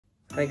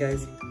Hi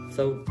guys,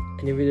 so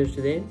a new video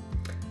today.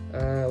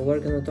 We're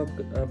gonna talk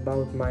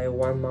about my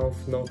 1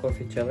 month no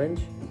coffee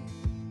challenge.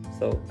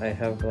 So I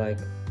have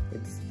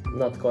it's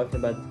not coffee,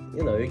 but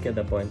you know, you get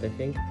the point. I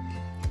think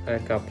a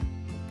cup,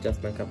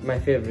 just my cup, my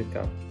favorite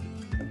cup.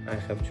 I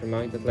have to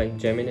mark that like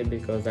Gemini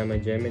because I'm a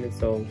Gemini,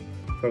 so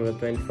from the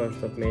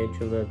 21st of May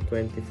to the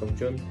 20th of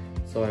June,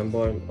 so I'm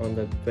born on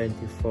the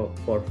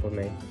 24th of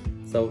May,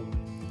 so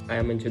I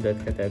am into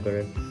that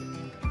category.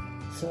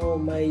 So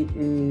my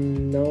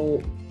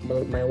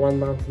 1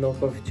 month no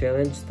coffee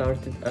challenge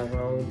started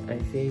around, I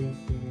think,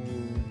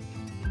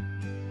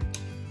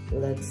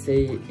 let's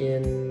say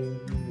in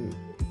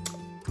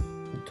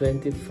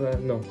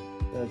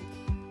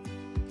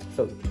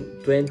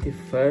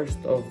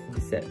 21st of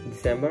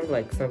December,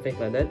 like something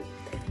like that,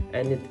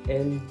 and it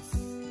ends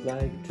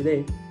like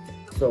today.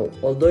 So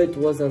although it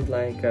wasn't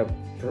like a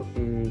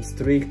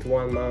strict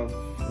 1 month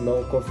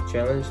no coffee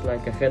challenge,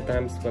 like I had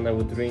times when I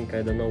would drink,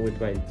 I don't know, with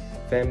my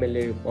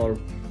family or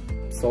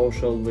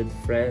social with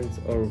friends,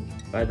 or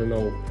I don't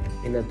know,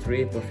 in a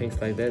trip or things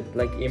like that.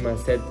 Like Ima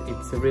said,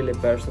 it's really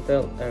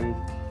versatile and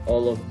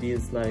all of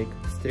these like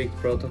strict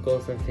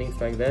protocols and things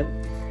like that.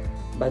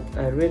 But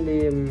I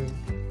really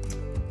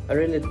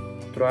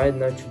tried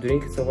not to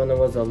drink. So when I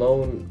was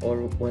alone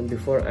or when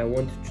before I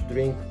wanted to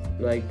drink,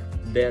 like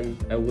then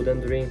I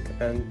wouldn't drink.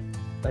 And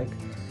like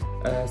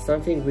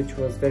something which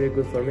was very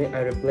good for me,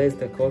 I replaced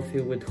the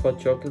coffee with hot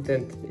chocolate,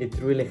 and it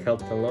really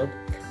helped a lot.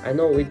 I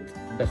know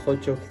the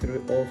hot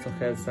chocolate also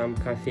has some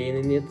caffeine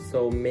in it,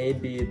 so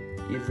maybe it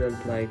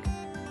isn't like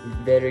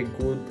very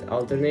good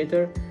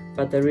alternator,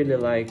 but I really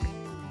like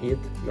it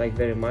like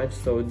very much.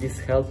 So this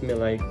helped me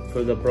like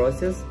through the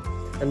process.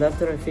 And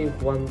after I think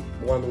one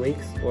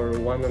week or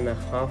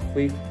 1.5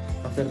 weeks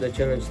after the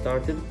challenge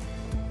started,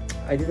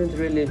 I didn't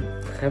really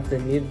have the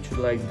need to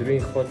like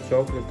drink hot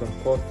chocolate or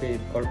coffee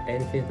or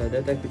anything like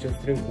that. I could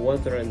just drink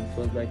water and it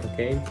was like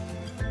okay.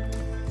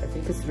 I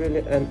think it's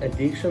really an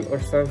addiction or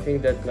something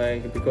that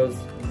like, because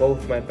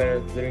both my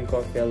parents drink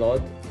coffee a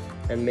lot,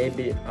 and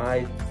maybe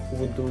I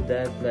would do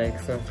that, like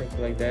something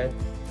like that.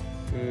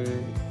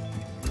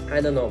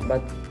 I don't know,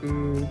 but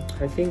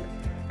I think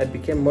I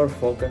became more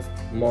focused,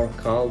 more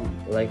calm,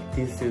 like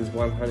this is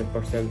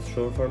 100%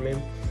 sure for me.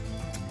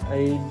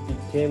 I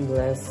became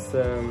less,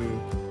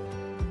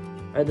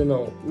 I don't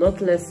know,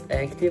 not less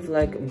active,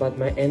 like, but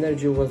my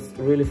energy was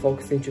really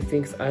focused into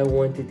things I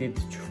wanted it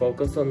to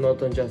focus on,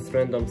 not on just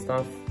random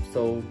stuff.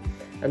 So,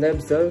 and I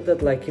observed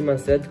that, like Ima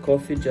said,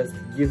 coffee just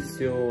gives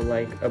you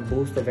like a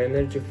boost of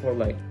energy for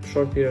like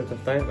short period of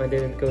time, and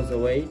then it goes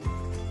away.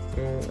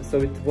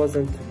 So it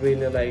wasn't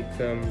really like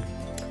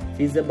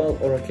feasible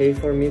or okay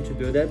for me to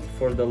do that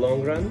for the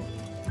long run,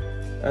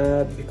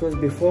 because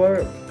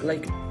before,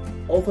 like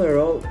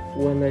overall,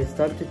 when I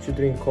started to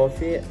drink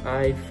coffee,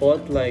 I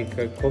thought like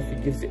coffee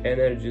gives you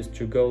energies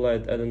to go,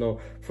 like, I don't know,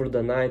 for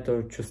the night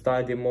or to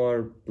study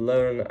more,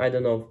 learn, I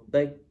don't know,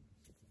 like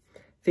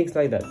things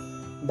like that.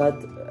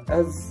 But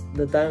as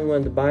the time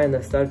went by and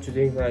I started to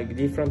drink like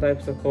different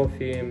types of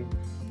coffee,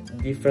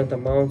 different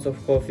amounts of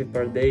coffee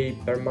per day,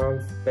 per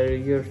month, per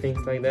year,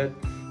 things like that,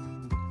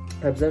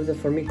 I observed that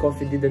for me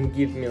coffee didn't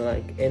give me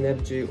like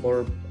energy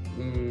or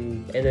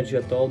energy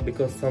at all,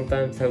 because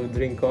sometimes I would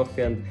drink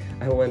coffee and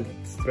I went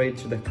straight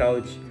to the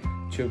couch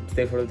to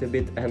stay for a little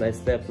bit, and I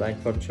slept like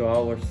for 2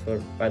 hours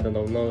for I don't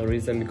know, no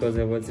reason, because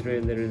I was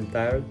really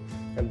tired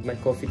and my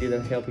coffee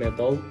didn't help me at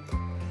all.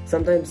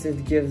 Sometimes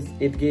it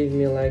gave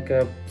me like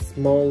a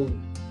small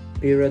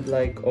period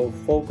like of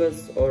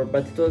focus,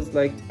 but it was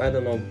like, I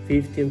don't know,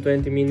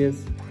 15-20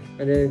 minutes,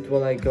 and then it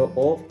will like go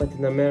off, but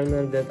in a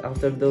manner that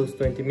after those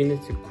 20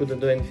 minutes you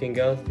couldn't do anything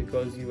else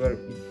because you were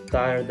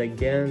tired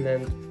again,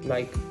 and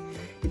like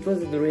it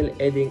wasn't really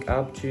adding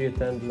up to it,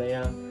 and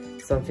yeah,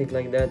 something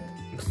like that.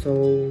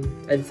 So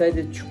I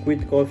decided to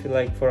quit coffee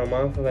like for a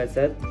month, as I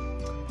said.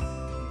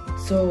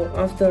 So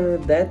after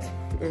that,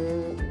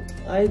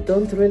 I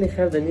don't really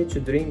have the need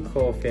to drink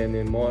coffee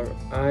anymore.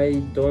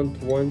 I don't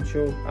want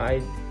to.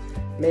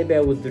 Maybe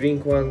I would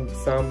drink one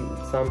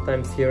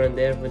sometimes here and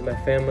there with my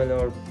family,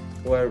 or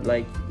where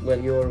like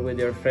when you're with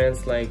your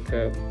friends, like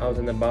out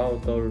and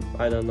about, or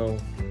I don't know,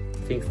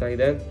 things like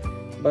that.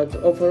 But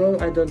overall,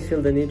 I don't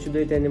feel the need to do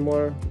it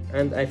anymore,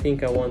 and I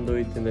think I won't do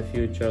it in the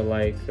future,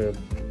 like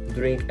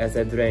drink as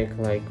I drank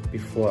like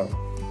before,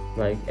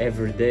 like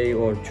every day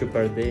or 2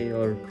 per day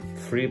or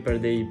 3 per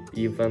day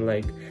even.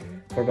 Like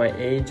for my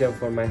age and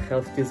for my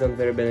health it isn't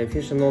very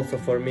beneficial, also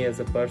for me as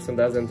a person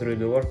doesn't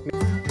really work.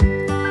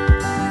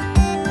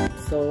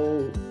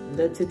 So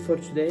that's it for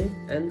today,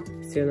 and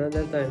see you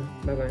another time.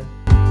 Bye bye.